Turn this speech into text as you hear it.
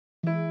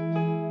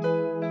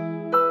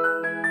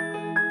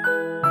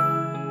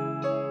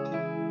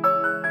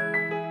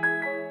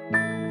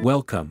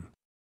Welcome.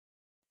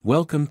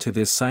 Welcome to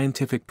this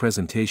scientific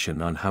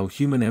presentation on how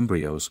human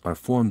embryos are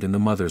formed in the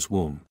mother's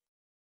womb.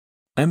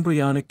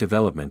 Embryonic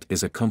development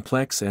is a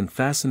complex and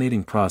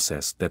fascinating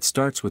process that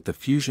starts with the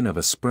fusion of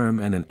a sperm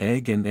and an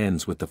egg and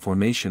ends with the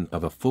formation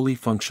of a fully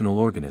functional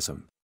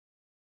organism.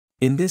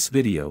 In this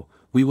video,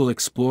 we will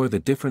explore the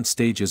different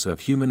stages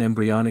of human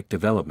embryonic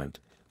development,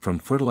 from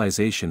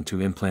fertilization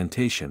to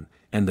implantation,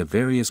 and the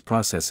various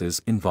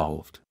processes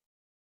involved.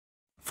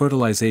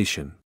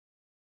 Fertilization.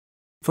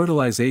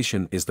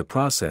 Fertilization is the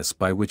process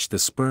by which the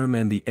sperm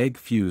and the egg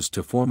fuse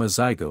to form a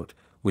zygote,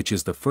 which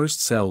is the first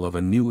cell of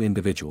a new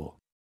individual.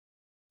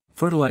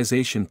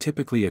 Fertilization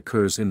typically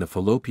occurs in the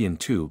fallopian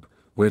tube,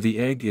 where the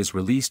egg is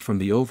released from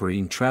the ovary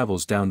and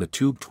travels down the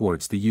tube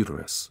towards the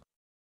uterus.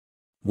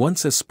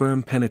 Once a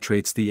sperm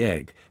penetrates the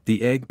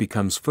egg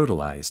becomes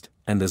fertilized,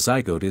 and the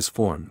zygote is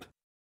formed.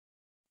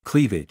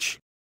 Cleavage.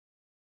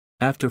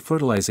 After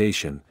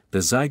fertilization,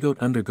 the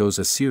zygote undergoes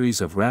a series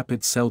of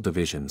rapid cell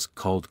divisions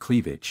called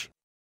cleavage.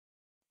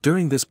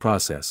 During this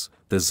process,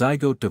 the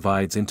zygote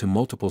divides into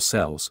multiple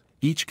cells,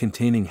 each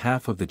containing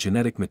half of the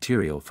genetic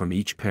material from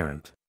each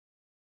parent.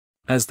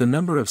 As the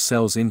number of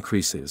cells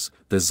increases,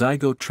 the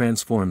zygote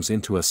transforms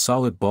into a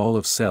solid ball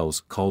of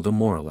cells called a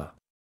morula.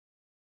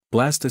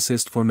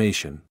 Blastocyst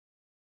formation.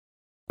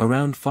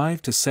 Around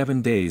 5 to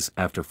 7 days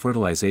after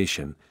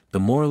fertilization, the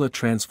morula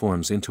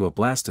transforms into a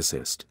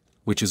blastocyst,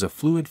 which is a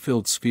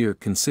fluid-filled sphere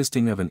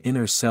consisting of an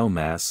inner cell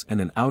mass and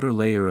an outer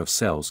layer of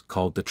cells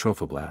called the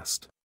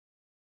trophoblast.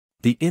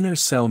 The inner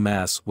cell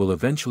mass will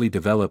eventually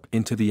develop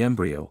into the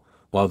embryo,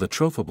 while the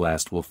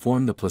trophoblast will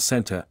form the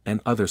placenta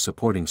and other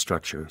supporting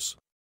structures.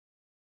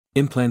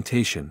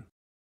 Implantation.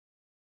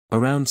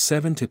 Around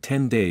 7 to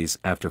 10 days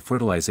after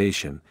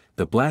fertilization,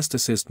 the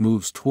blastocyst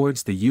moves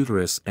towards the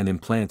uterus and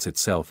implants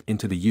itself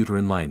into the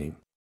uterine lining.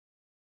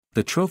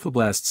 The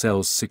trophoblast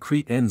cells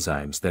secrete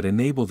enzymes that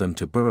enable them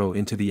to burrow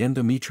into the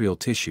endometrial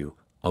tissue,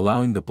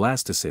 allowing the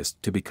blastocyst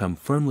to become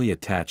firmly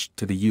attached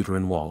to the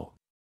uterine wall.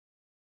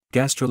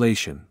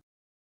 Gastrulation.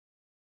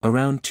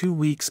 Around 2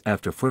 weeks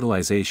after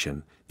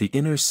fertilization, the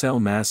inner cell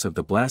mass of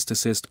the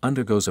blastocyst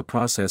undergoes a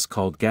process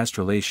called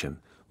gastrulation,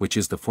 which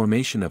is the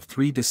formation of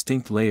 3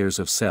 distinct layers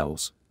of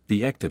cells,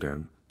 the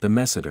ectoderm, the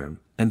mesoderm,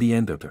 and the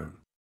endoderm.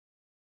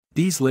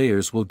 These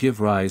layers will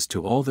give rise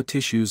to all the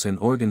tissues and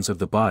organs of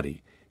the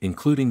body,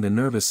 including the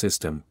nervous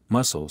system,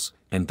 muscles,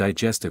 and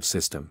digestive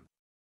system.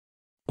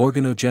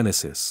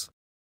 Organogenesis.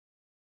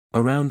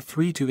 Around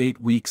 3 to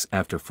 8 weeks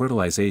after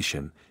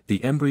fertilization,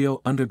 the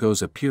embryo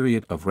undergoes a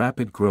period of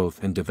rapid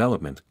growth and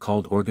development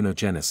called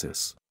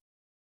organogenesis.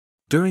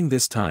 During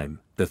this time,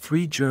 the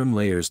 3 germ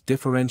layers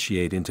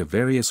differentiate into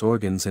various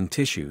organs and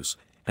tissues,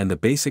 and the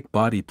basic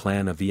body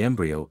plan of the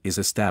embryo is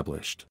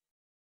established.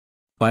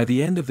 By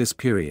the end of this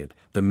period,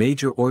 the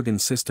major organ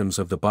systems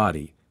of the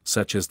body,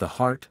 such as the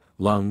heart,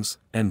 lungs,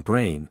 and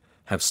brain,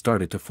 have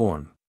started to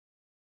form.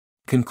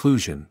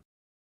 Conclusion.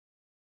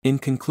 In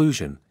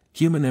conclusion,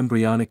 human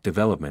embryonic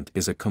development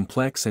is a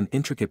complex and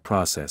intricate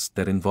process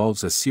that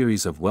involves a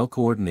series of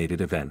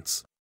well-coordinated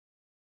events.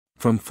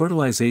 From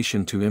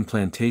fertilization to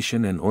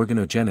implantation and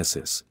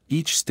organogenesis,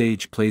 each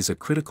stage plays a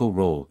critical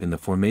role in the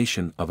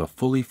formation of a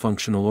fully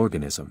functional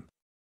organism.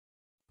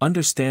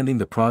 Understanding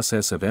the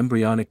process of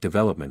embryonic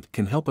development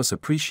can help us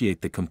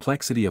appreciate the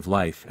complexity of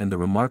life and the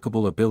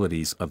remarkable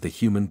abilities of the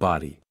human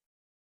body.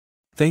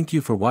 Thank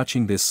you for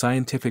watching this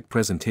scientific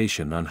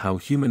presentation on how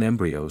human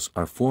embryos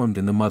are formed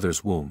in the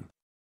mother's womb.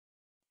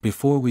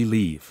 Before we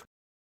leave,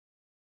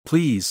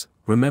 please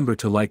remember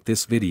to like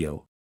this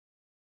video,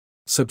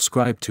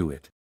 subscribe to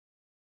it,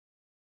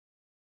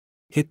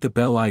 hit the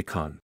bell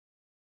icon,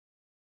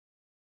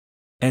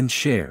 and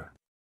share.